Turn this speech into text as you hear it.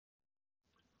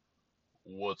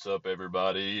What's up,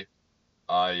 everybody?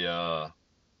 I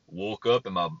woke up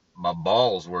and my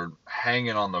balls were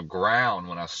hanging on the ground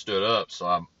when I stood up,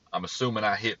 so I'm assuming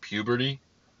I hit puberty.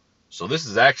 So this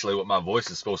is actually what my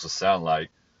voice is supposed to sound like.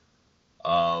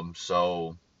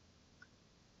 So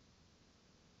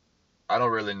I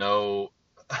don't really know.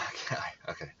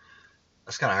 Okay,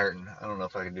 that's kind of hurting. I don't know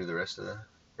if I can do the rest of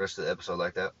the episode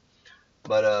like that.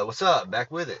 But what's up?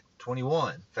 Back with it.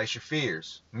 21. Face your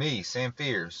fears. Me, Sam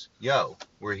Fears. Yo,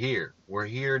 we're here. We're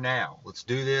here now. Let's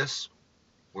do this.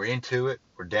 We're into it.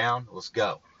 We're down. Let's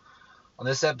go. On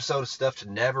this episode of Stuff to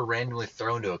Never Randomly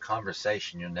Throw into a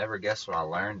Conversation, you'll never guess what I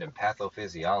learned in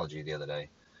pathophysiology the other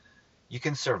day. You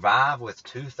can survive with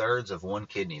 2/3 of one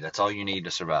kidney. That's all you need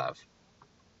to survive.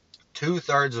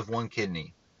 2/3 of one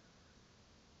kidney.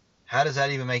 How does that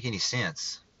even make any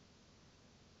sense?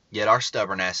 Yet our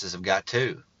stubborn asses have got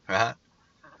two, right?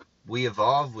 We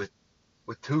evolved with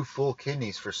two full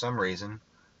kidneys for some reason.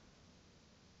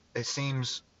 It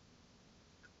seems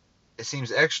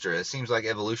extra. It seems like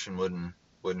evolution wouldn't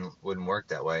work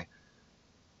that way.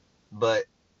 But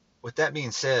with that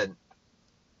being said,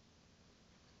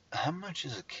 how much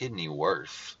is a kidney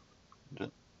worth?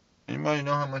 Anybody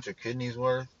know how much a kidney's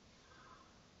worth?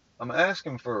 I'm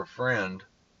asking for a friend,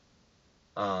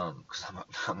 cause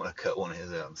I'm gonna cut one of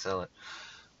his out and sell it.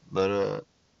 But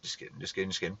just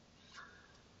kidding.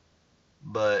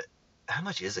 But how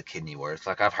much is a kidney worth?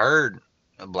 Like I've heard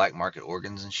black market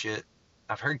organs and shit.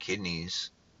 I've heard kidneys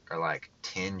are like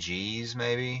 10 G's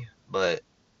maybe, but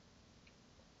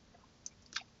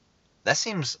that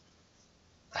seems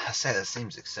I say that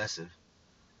seems excessive.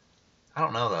 I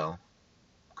don't know though,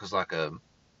 cause like a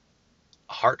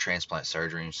heart transplant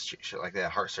surgery and shit like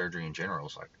that, heart surgery in general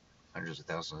is like hundreds of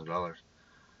thousands of dollars.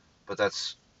 But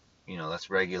that's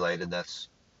regulated. That's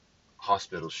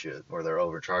hospital shit where they're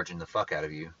overcharging the fuck out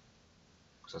of you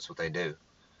because that's what they do.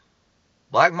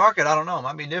 Black market, I don't know, it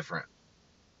might be different.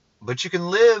 But you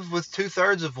can live with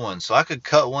 2/3 of one, so I could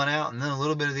cut one out and then a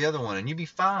little bit of the other one, and you'd be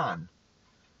fine.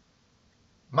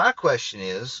 My question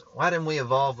is, why didn't we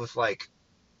evolve with like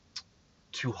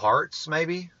two hearts,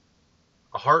 maybe?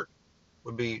 A heart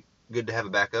would be good to have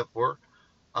a backup for.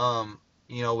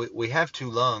 We have two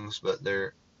lungs, but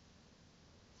they're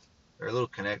a little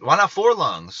connected. Why not four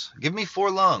lungs? Give me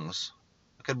four lungs.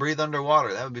 I could breathe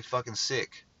underwater. That would be fucking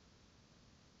sick.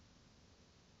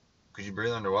 Could you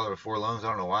breathe underwater with four lungs? I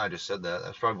don't know why I just said that.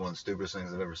 That's probably one of the stupidest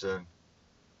things I've ever said.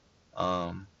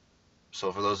 Um,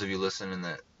 so for those of you listening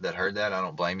that heard that, I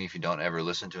don't blame you if you don't ever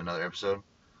listen to another episode.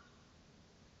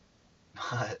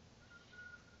 But,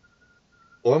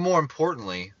 or more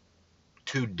importantly,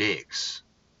 two dicks.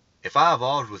 If I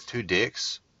evolved with two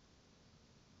dicks,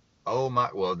 oh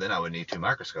my, well then I would need two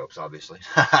microscopes, obviously.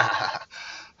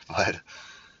 But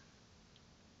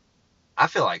I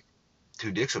feel like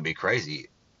two dicks would be crazy.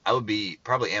 I would be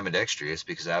probably ambidextrous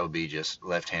because I would be just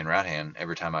left hand, right hand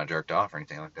every time I jerked off or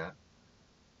anything like that.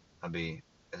 I'd be,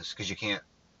 because you can't.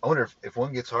 I wonder if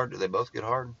one gets hard, do they both get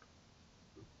hard?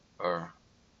 Or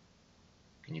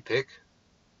can you pick?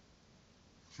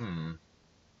 Hmm,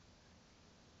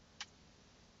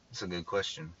 that's a good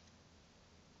question.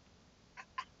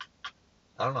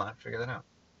 I don't know. I have to figure that out.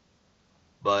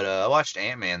 But I watched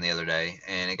Ant-Man the other day,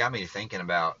 and it got me thinking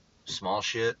about small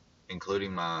shit,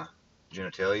 including my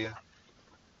genitalia.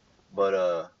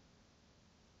 But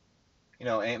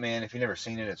Ant-Man. If you've never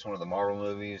seen it, it's one of the Marvel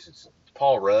movies. It's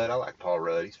Paul Rudd. I like Paul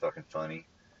Rudd. He's fucking funny.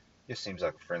 He just seems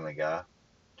like a friendly guy,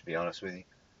 to be honest with you.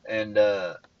 And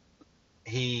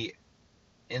he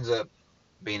ends up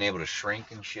being able to shrink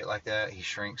and shit like that. He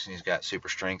shrinks and he's got super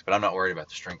strength, but I'm not worried about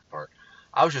the strength part.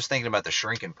 I was just thinking about the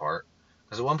shrinking part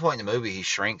because at one point in the movie he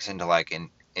shrinks into like an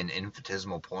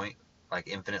infinitesimal point, like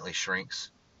infinitely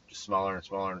shrinks, just smaller and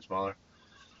smaller and smaller.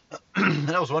 And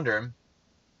I was wondering,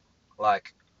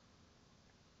 like,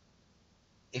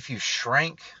 if you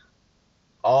shrank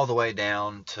all the way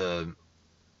down to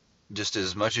just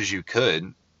as much as you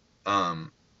could,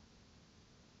 um,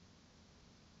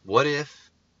 what if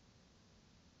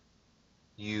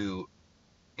you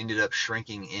ended up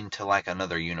shrinking into like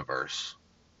another universe?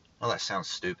 Well, that sounds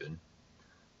stupid.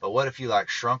 But what if you like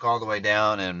shrunk all the way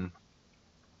down and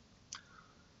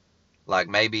like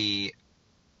maybe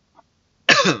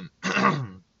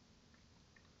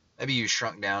maybe you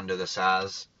shrunk down to the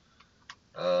size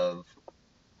of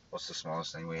what's the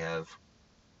smallest thing we have?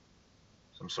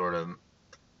 Some sort of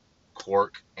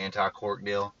quark, anti-quark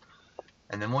deal.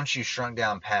 And then once you shrunk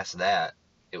down past that,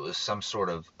 it was some sort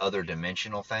of other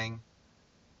dimensional thing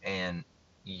and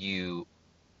you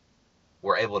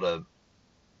were able to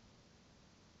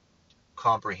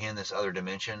comprehend this other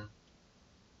dimension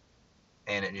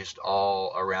and it just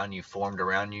all around you formed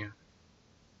around you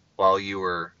while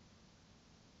you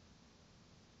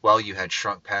had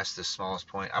shrunk past the smallest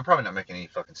point. I'm probably not making any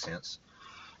fucking sense,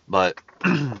 but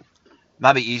it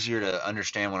might be easier to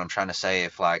understand what I'm trying to say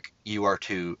if like you are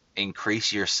to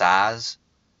increase your size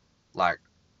like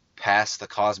past the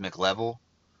cosmic level.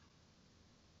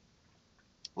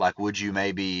 Like, would you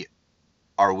maybe,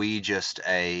 are we just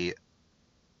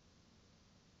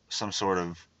some sort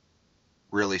of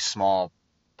really small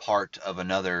part of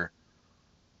another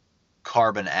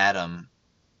carbon atom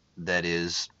that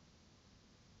is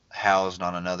housed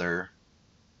on another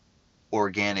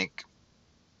organic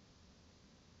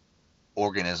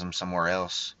organism somewhere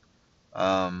else?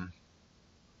 Um,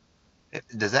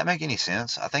 does that make any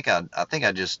sense? I think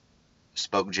I just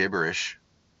spoke gibberish.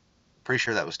 Pretty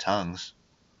sure that was tongues.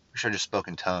 Pretty sure I just spoke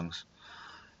in tongues.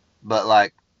 But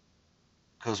like,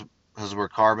 because we're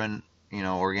carbon,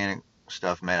 organic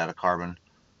stuff made out of carbon.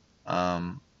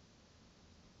 Um,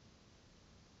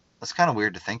 that's kind of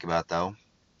weird to think about, though.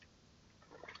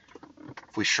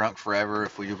 If we shrunk forever,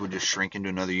 if we would just shrink into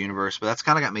another universe. But that's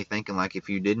kind of got me thinking, like, if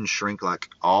you didn't shrink like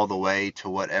all the way to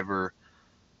whatever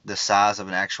the size of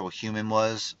an actual human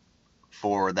was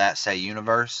for that say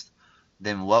universe,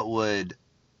 then what would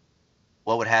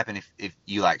happen if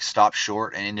you like stopped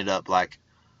short and ended up like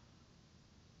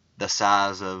the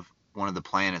size of one of the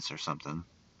planets or something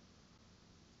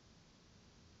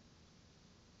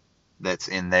that's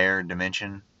in their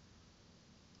dimension?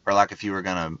 Or like if you were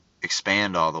gonna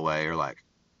expand all the way, or like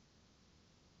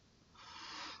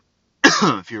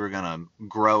if you were gonna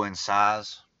grow in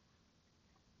size.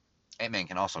 Ant-Man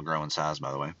can also grow in size,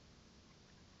 by the way.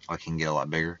 Like, he can get a lot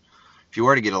bigger. If you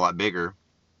were to get a lot bigger,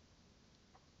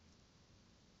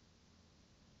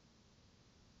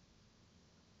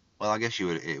 well, I guess you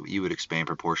would expand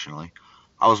proportionally.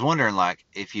 I was wondering like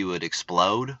if you would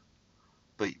explode,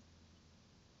 but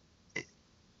it,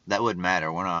 that wouldn't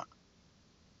matter. We're not.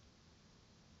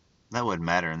 That wouldn't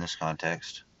matter in this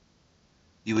context.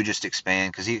 You would just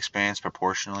expand because he expands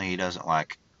proportionally. He doesn't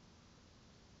like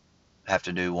have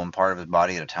to do one part of his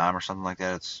body at a time or something like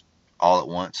that. It's all at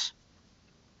once,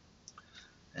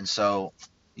 and so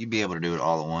you'd be able to do it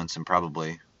all at once and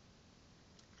probably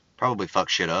fuck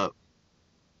shit up.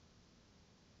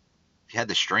 If you had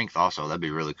the strength, also, that'd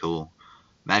be really cool.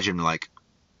 Imagine like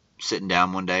sitting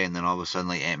down one day and then all of a sudden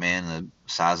like Ant-Man, the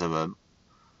size of a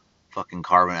fucking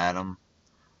carbon atom,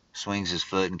 swings his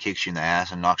foot and kicks you in the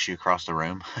ass and knocks you across the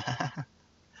room.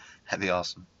 That'd be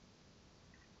awesome.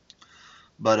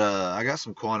 But I got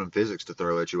some quantum physics to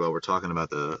throw at you while we're talking about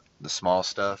the small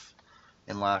stuff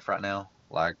in life right now,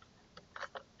 like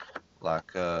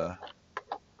uh,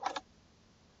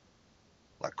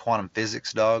 like quantum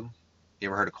physics, dog. You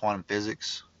ever heard of quantum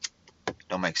physics?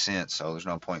 Don't make sense, so there's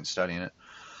no point in studying it.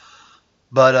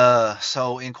 But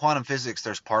so in quantum physics,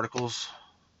 there's particles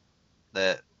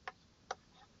that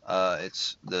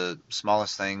it's the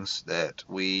smallest things that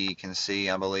we can see,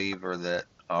 I believe, or that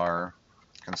are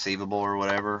conceivable or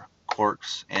whatever.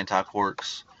 Quarks,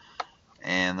 anti-quarks,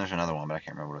 and there's another one, but I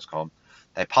can't remember what it's called.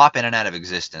 They pop in and out of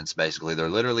existence. Basically, they're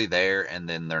literally there and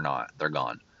then they're not. They're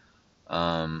gone.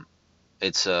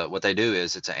 It's what they do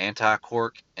is it's an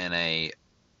anti-quark and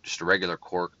just a regular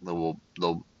quark. They'll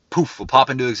poof will pop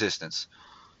into existence.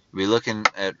 You'll be looking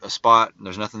at a spot and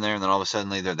there's nothing there, and then all of a sudden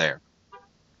they're there.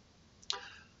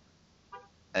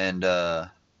 And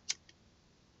the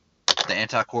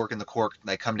anti-quark and the quark,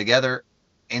 they come together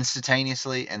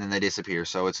instantaneously and then they disappear.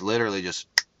 So it's literally just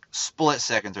split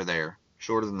seconds are there,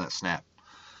 shorter than that snap.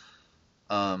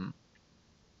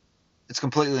 It's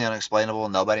completely unexplainable.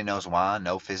 Nobody knows why.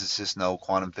 No physicist, no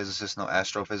quantum physicist, no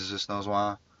astrophysicist knows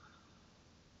why.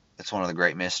 It's one of the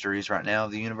great mysteries right now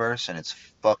of the universe, and it's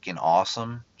fucking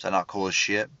awesome. Is that not cool as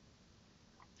shit?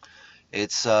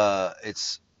 It's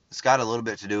got a little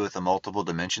bit to do with the multiple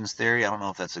dimensions theory. I don't know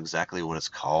if that's exactly what it's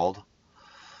called.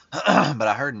 But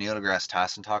I heard Neil deGrasse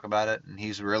Tyson talk about it, and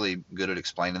he's really good at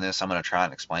explaining this. I'm going to try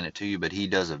and explain it to you, but he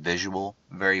does a visual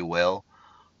very well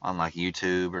on like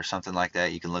YouTube or something like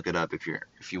that. You can look it up if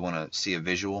you want to see a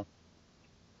visual.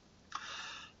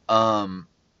 So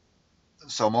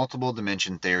multiple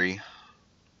dimension theory.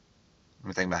 Let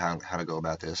me think about how to go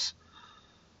about this.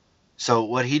 So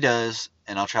what he does,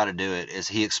 and I'll try to do it, is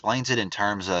he explains it in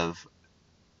terms of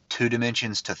 2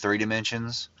 dimensions to 3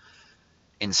 dimensions,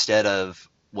 instead of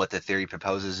what the theory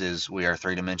proposes is we are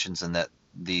 3 dimensions and that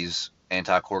these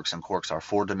anti-quarks and quarks are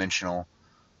 4-dimensional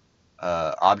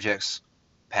objects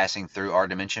passing through our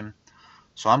dimension.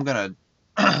 So I'm going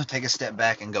to take a step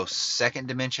back and go 2nd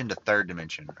dimension to 3rd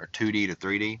dimension, or 2D to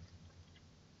 3D.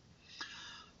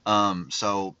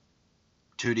 So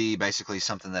 2D basically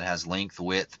something that has length,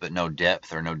 width, but no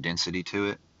depth or no density to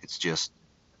it.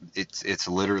 It's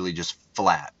literally just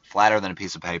flat, flatter than a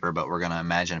piece of paper. But we're gonna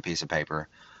imagine a piece of paper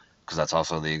because that's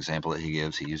also the example that he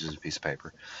gives. He uses a piece of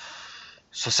paper.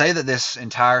 So say that this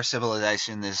entire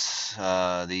civilization, these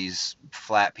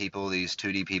flat people, these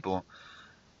 2D people,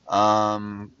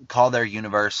 call their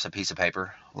universe a piece of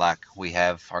paper, like we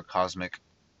have our cosmic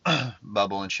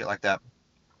bubble and shit like that.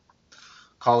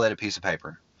 Call it a piece of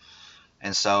paper.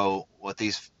 And so what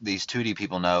these 2D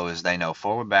people know is they know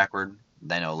forward, backward,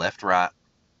 they know left, right,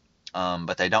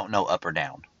 but they don't know up or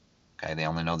down. Okay, they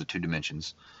only know the two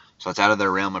dimensions. So it's out of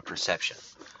their realm of perception.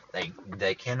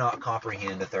 They cannot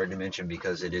comprehend the third dimension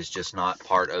because it is just not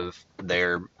part of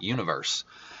their universe.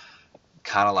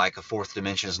 Kind of like a fourth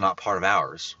dimension is not part of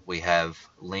ours. We have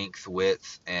length,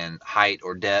 width, and height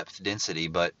or depth, density,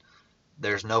 but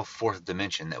there's no fourth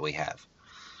dimension that we have.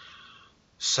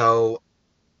 So,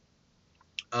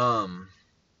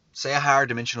 say a higher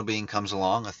dimensional being comes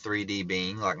along, a 3D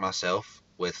being like myself,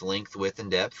 with length, width, and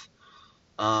depth.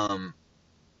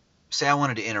 Say I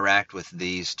wanted to interact with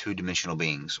these two-dimensional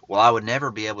beings. Well, I would never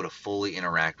be able to fully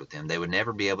interact with them. They would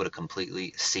never be able to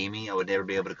completely see me. I would never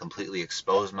be able to completely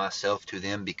expose myself to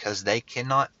them because they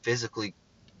cannot physically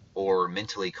or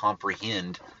mentally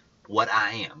comprehend what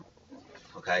I am.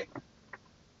 Okay?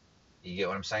 You get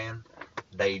what I'm saying?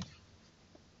 They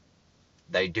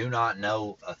do not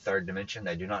know a third dimension.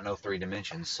 They do not know three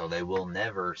dimensions, so they will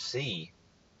never see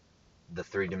the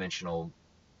three-dimensional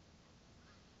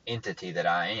entity that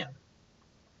I am.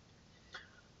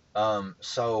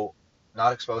 So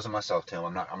not exposing myself to him.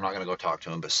 I'm not going to go talk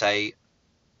to him, but say,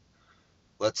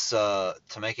 let's, to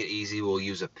make it easy, we'll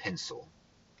use a pencil.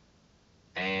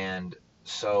 And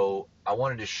so I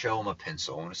wanted to show him a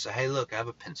pencil. I want to say, hey, look, I have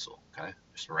a pencil. Okay.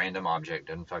 Just a random object.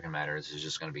 Doesn't fucking matter. This is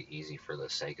just going to be easy for the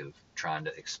sake of trying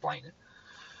to explain it.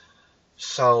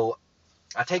 So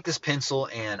I take this pencil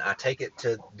and I take it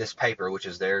to this paper, which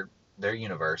is their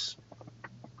universe.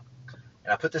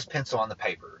 And I put this pencil on the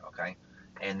paper. Okay.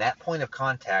 And that point of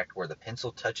contact where the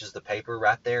pencil touches the paper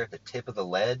right there at the tip of the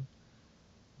lead,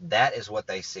 that is what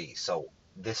they see. So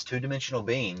this two-dimensional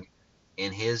being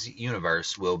in his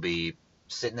universe will be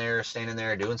sitting there, standing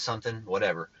there, doing something,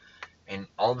 whatever. And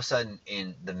all of a sudden,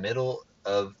 in the middle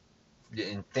of,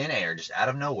 in thin air, just out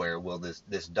of nowhere,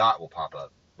 this dot will pop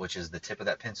up, which is the tip of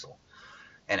that pencil.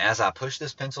 And as I push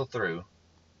this pencil through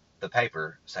the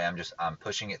paper, say I'm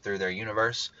pushing it through their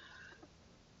universe,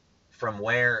 from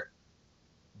where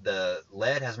the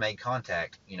lead has made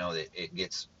contact,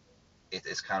 it's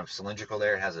kind of cylindrical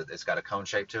there. It's got a cone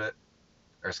shape to it,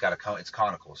 or it's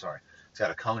conical. Sorry, it's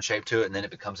got a cone shape to it, and then it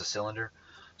becomes a cylinder.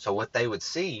 So what they would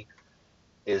see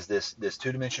is this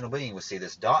two-dimensional being would see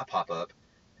this dot pop up,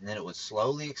 and then it would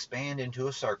slowly expand into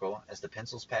a circle as the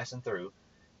pencil's passing through,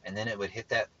 and then it would hit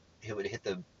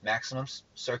the maximum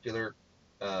circular,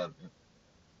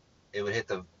 it would hit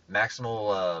the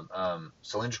maximal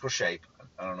cylindrical shape.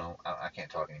 I don't know. I can't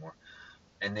talk anymore.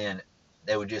 And then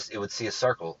it would see a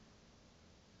circle,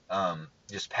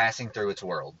 just passing through its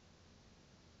world.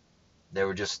 It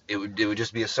would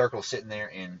just be a circle sitting there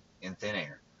in thin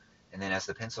air. And then as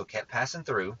the pencil kept passing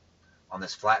through on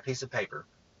this flat piece of paper,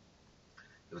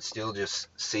 it would still just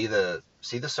see the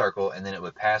circle, and then it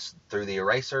would pass through the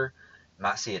eraser. You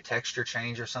might see a texture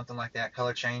change or something like that,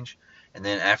 color change. And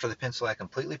then after the pencil had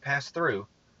completely passed through,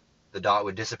 the dot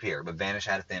would disappear, but vanish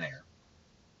out of thin air.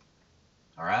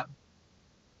 All right?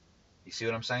 You see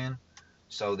what I'm saying?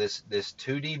 So this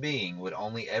 2D being would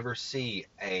only ever see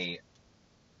a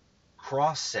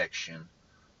cross section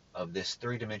of this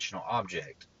three-dimensional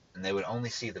object, and they would only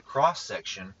see the cross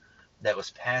section that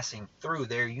was passing through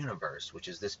their universe, which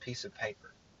is this piece of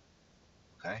paper.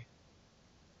 Okay?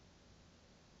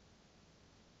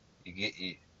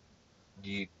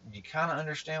 You kind of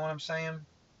understand what I'm saying?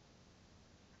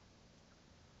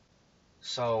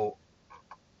 So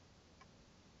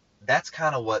that's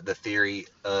kind of what the theory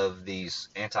of these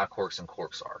anti-quarks and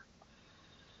quarks are.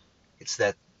 It's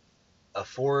that a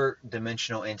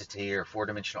four-dimensional entity or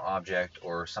four-dimensional object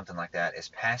or something like that is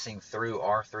passing through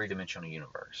our three-dimensional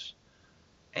universe.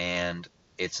 And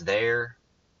it's there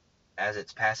as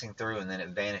it's passing through, and then it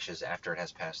vanishes after it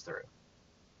has passed through.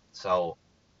 So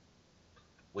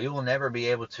we will never be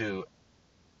able to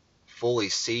fully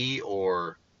see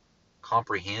or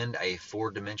comprehend a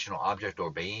four-dimensional object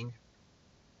or being.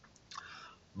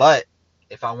 But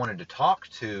if I wanted to talk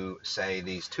to, say,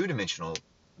 these two-dimensional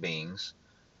beings,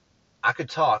 I could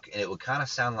talk, and it would kind of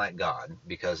sound like God,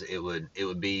 because it wouldn't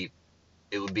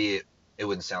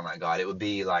sound like God. It would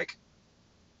be like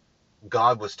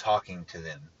God was talking to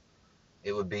them.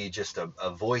 It would be just a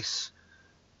voice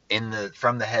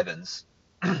from the heavens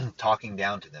talking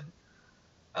down to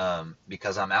them,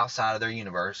 because I'm outside of their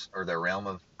universe or their realm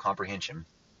of comprehension.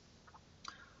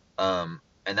 And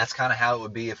that's kind of how it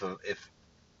would be if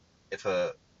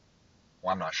a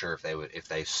well, I'm not sure if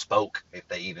they spoke, if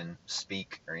they even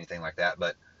speak or anything like that,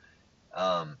 but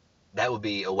that would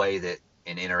be a way that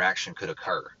an interaction could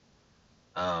occur.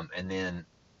 And then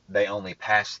they only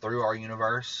pass through our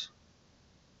universe.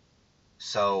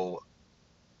 So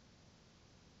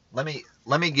let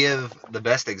me give the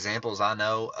best examples I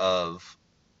know of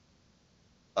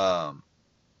um,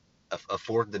 a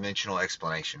fourth dimensional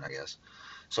explanation, I guess.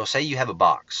 So say you have a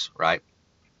box, right?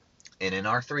 And in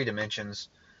our three dimensions,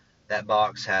 that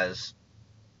box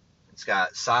it's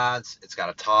got sides, it's got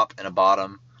a top and a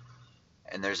bottom,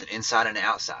 and there's an inside and an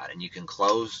outside, and you can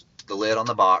close the lid on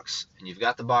the box, and you've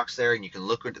got the box there, and you can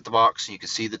look at the box, and you can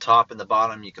see the top and the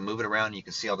bottom, you can move it around, and you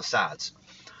can see all the sides.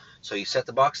 So you set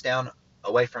the box down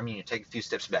away from you, and you take a few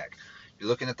steps back. You're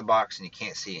looking at the box, and you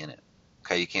can't see in it.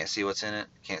 Okay, you can't see what's in it,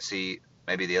 you can't see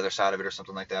maybe the other side of it or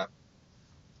something like that,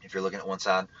 if you're looking at one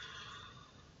side.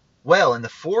 Well, in the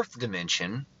fourth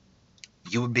dimension,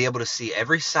 you would be able to see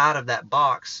every side of that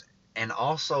box and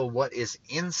also what is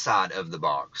inside of the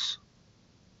box.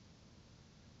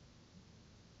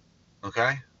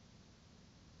 Okay?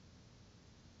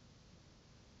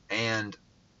 And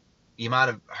you might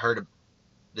have heard of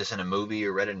this in a movie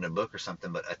or read it in a book or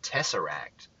something, but a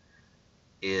tesseract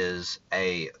is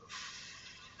a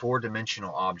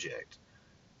four-dimensional object.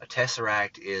 A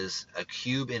tesseract is a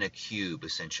cube in a cube,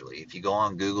 essentially. If you go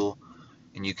on Google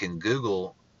and you can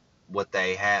Google what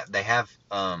they have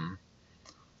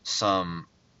some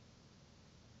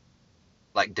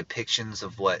like depictions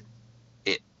of what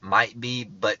it might be,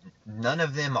 but none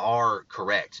of them are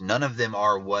correct. None of them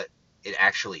are what it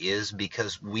actually is,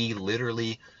 because we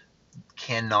literally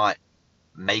cannot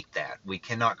make that. We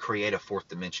cannot create a fourth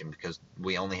dimension because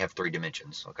we only have three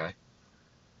dimensions, okay?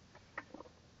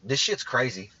 This shit's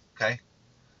crazy, okay?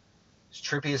 It's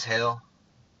trippy as hell.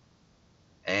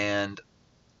 And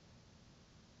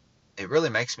it really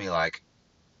makes me like,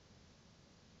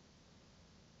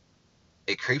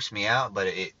 it creeps me out, but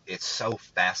it's so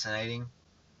fascinating.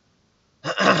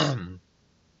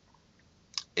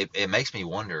 It makes me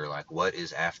wonder, like,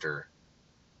 what's after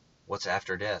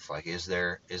death? Like, is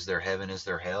there heaven, is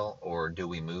there hell, or do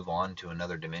we move on to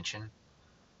another dimension,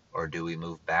 or do we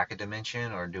move back a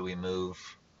dimension, or do we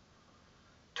move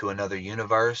to another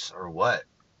universe, or what?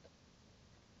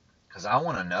 Because I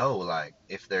want to know, like,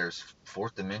 if there's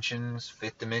fourth dimensions,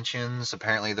 fifth dimensions.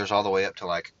 Apparently there's all the way up to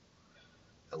like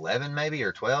 11 maybe,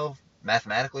 or 12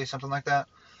 mathematically, something like that.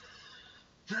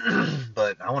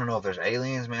 But I want to know if there's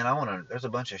aliens, man. There's a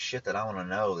bunch of shit that I want to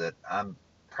know that I'm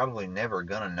probably never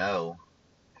gonna know.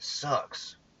 It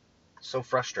sucks. It's so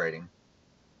frustrating.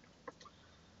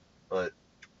 But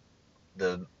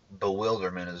the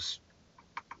bewilderment is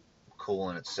cool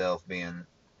in itself. Being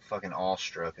fucking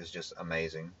awestruck is just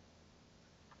amazing.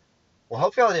 Well,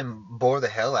 hopefully I didn't bore the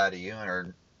hell out of you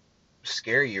or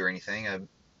scare you or anything. I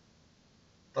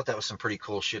thought that was some pretty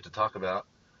cool shit to talk about.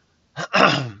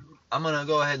 I'm going to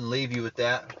go ahead and leave you with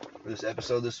that for this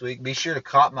episode this week. Be sure to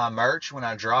cop my merch when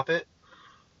I drop it.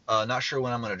 Not sure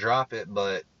when I'm going to drop it,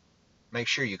 but make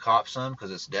sure you cop some,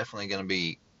 because it's definitely going to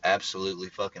be absolutely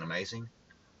fucking amazing.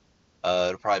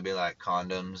 It'll probably be like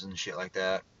condoms and shit like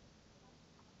that.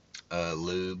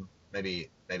 Lube, maybe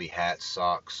hats,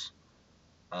 socks.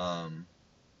 We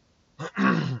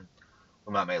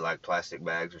might make like plastic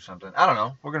bags or something. I don't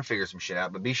know. We're going to figure some shit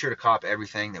out, but be sure to cop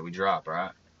everything that we drop,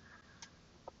 alright?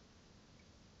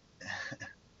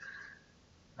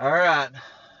 Alright.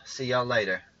 See y'all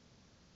later.